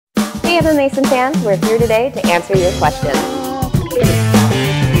Hey Emma Mason fans, we're here today to answer your questions.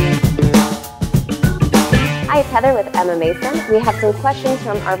 Hi, it's Heather with Emma Mason. We have some questions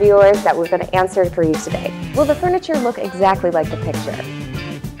from our viewers that we're going to answer for you today. Will the furniture look exactly like the picture?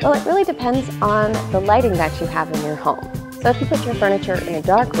 Well, it really depends on the lighting that you have in your home. So if you put your furniture in a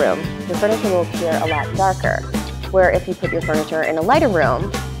dark room, your furniture will appear a lot darker. Where if you put your furniture in a lighter room,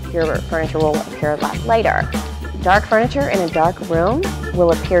 your furniture will appear a lot lighter. Dark furniture in a dark room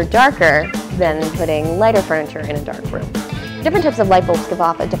will appear darker than putting lighter furniture in a dark room. Different types of light bulbs give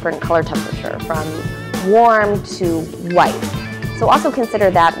off a different color temperature, from warm to white. So also consider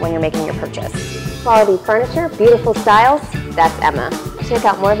that when you're making your purchase. Quality furniture, beautiful styles, that's Emma. Check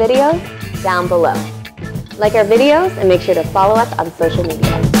out more videos down below. Like our videos and make sure to follow us on social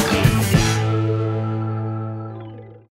media.